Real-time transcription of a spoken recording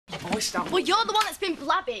list out. Well, you're the one that's been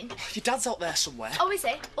blabbing. Your dad's out there somewhere. Oh, is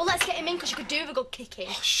he? Well, let's get him in, because you could do with a good kicking.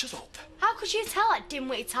 Oh, shut up. How could you tell that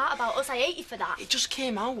dim-witted tart about us? I hate you for that. It just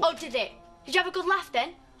came out. Oh, did it? Did you have a good laugh then?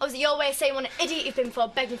 Or was it your way of saying what an idiot you've been for,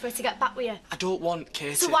 begging for us to get back with you? I don't want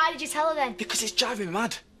Katie. So why did you tell her then? Because it's driving me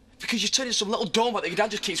mad. Because you're turning some little doormat that your dad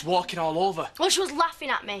just keeps walking all over. Well, she was laughing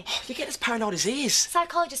at me. You get as paranoid as he is.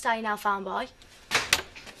 Psychologist are you now, farm boy?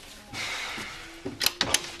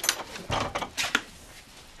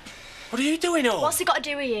 What are you doing, oh? What's it got to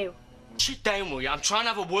do with you? Sit down, will you? I'm trying to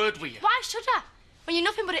have a word with you. Why should I? When you're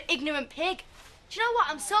nothing but an ignorant pig. Do you know what?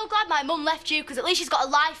 I'm so glad my mum left you, because at least she's got a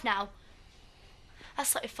life now. I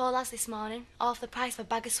slept with 4 lads this morning, all for the price of a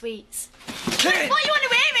bag of sweets. Kate! What you want to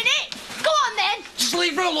hear, innit? Go on then! Just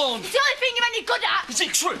leave her alone! It's the only thing you're any good at! Is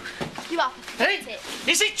it true? You are Hey? pathetic.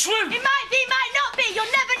 Is it true? It might be, might not be, you'll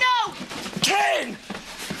never know! Cain!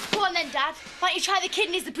 Go on then, Dad. Why don't you try the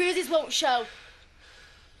kidneys, the bruises won't show.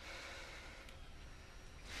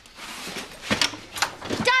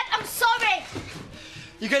 Dad, I'm sorry!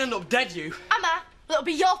 You're gonna end up dead, you. Am I? Well, it'll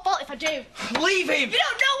be your fault if I do. Leave him! You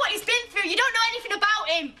don't know what he's been through. You don't know anything about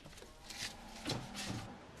him.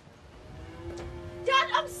 Dad,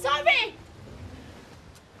 I'm sorry.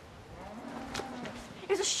 It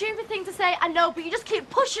was a stupid thing to say, I know, but you just keep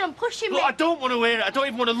pushing and pushing me. Look, I don't want to hear it. I don't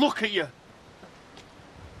even want to look at you.